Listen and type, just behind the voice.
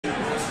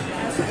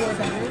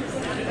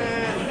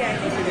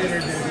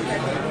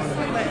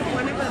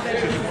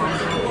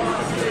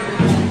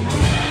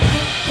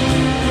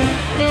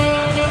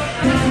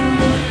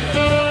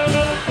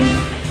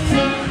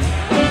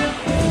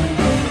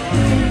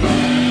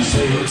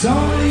it's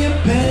only a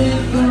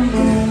paper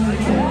moon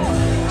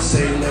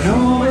sailing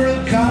over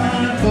a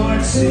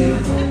cardboard sea.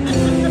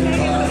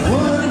 But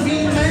would it be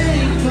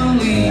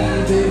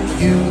make-believe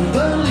if you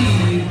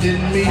believed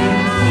in me?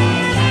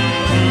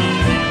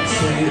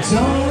 Say it's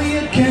only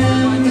a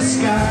canvas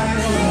sky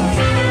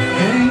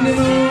hanging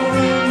over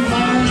a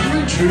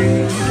marshmallow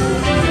tree.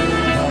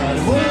 But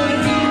would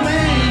it be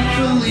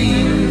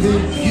make-believe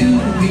if you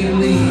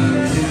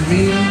believed in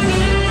me?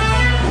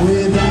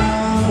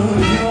 Without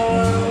your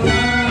love,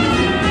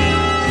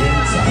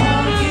 it's a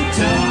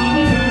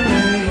honky-tonk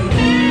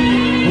parade.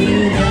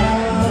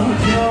 Without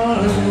your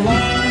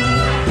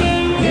love,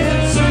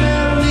 it's a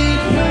melody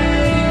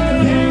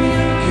played in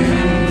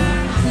a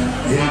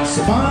It's a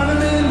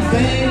Barnum and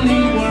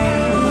Bailey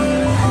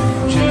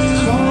world, just as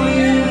phony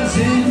as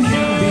it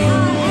can be.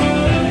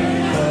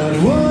 But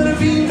would it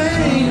be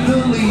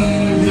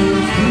make-believe if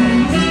you believed in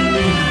me?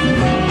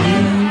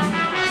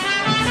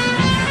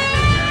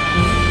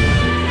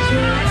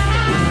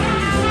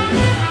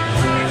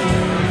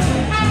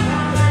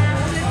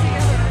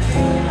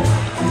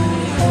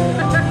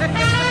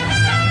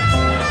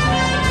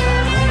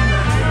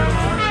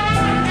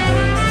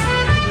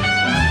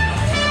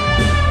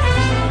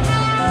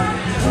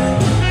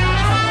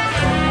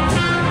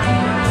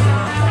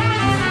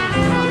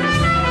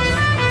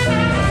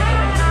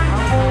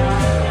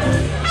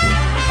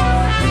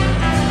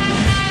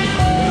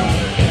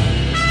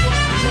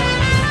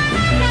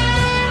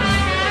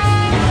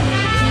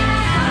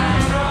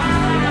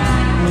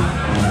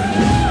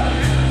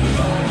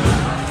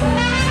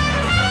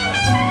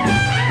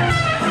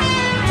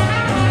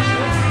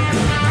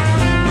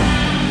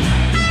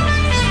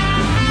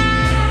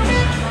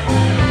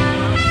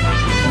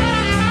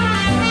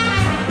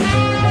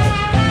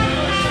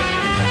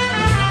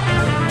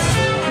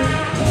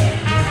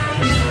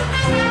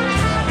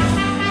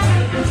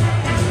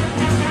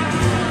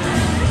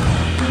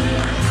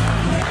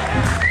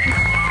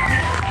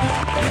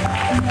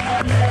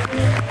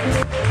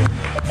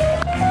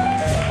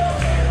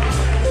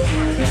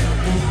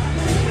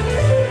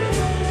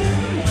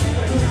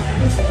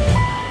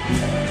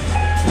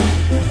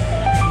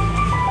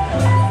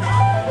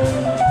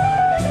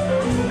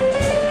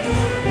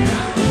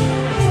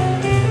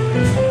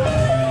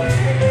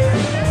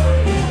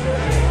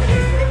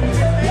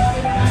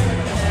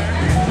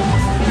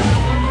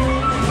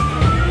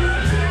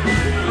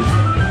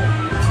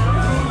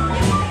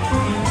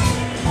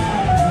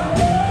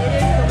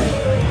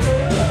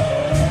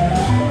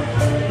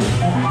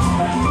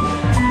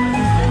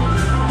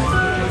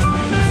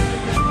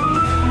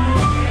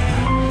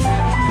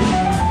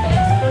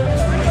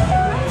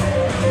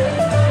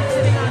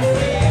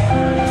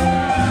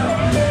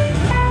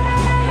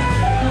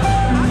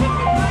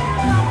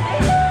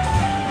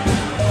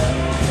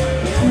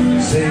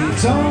 Say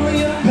it's only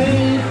a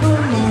paper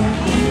moon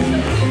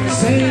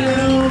sailing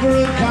over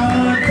a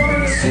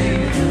cardboard sea.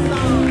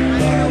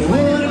 But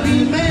would it be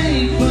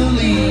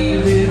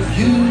make-believe if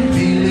you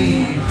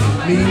believed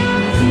in me?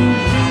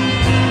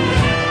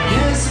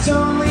 Yes, it's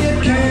only a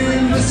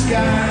canvas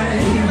sky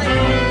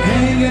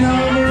hanging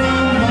over a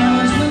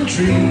muslin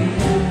tree.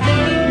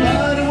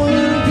 But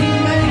would it be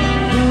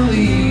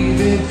make-believe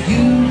if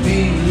you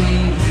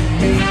believed in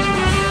me?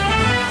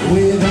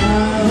 Without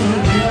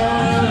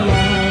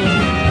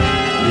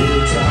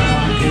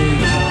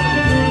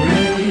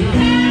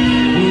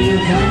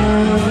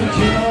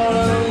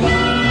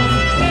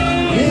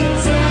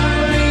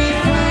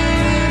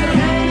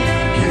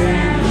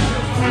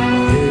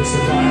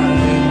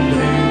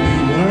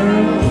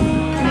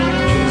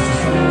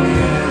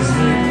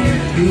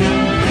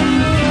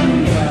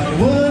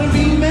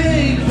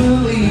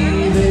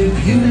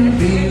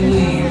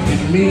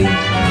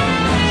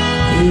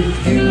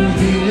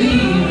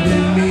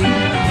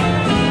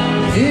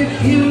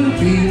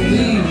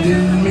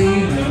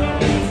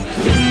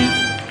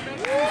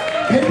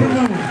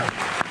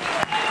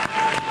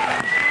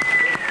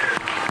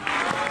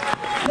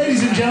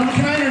Ladies and gentlemen,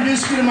 can I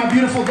introduce you to my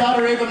beautiful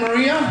daughter, Ava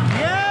Maria?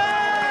 Yeah!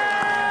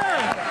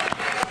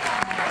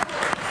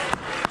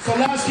 So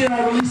last year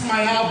I released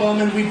my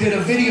album and we did a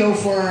video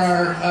for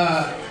our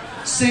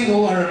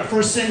single, our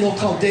first single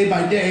called Day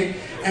by Day.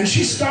 And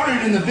she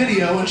starred in the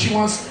video and she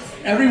wants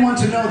everyone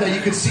to know that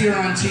you can see her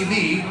on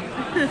TV,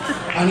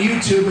 on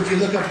YouTube if you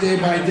look up Day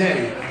by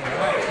Day.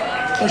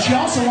 But she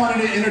also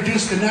wanted to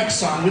introduce the next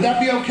song. Would that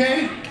be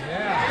okay?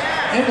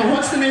 Yeah! Ava,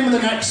 what's the name of the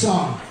next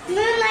song?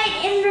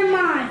 Moonlight in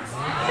Vermont.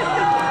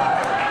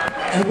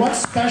 And what's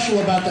special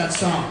about that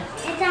song?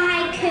 It's a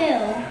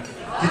haiku.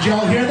 Did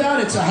y'all hear that?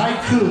 It's a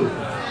haiku.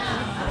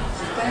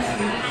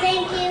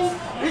 Thank you.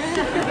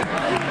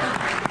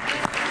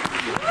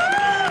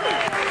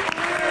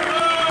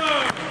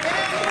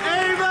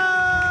 Ava!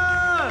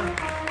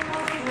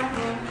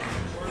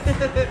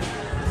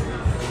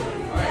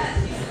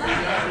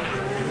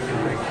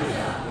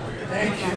 Thank you.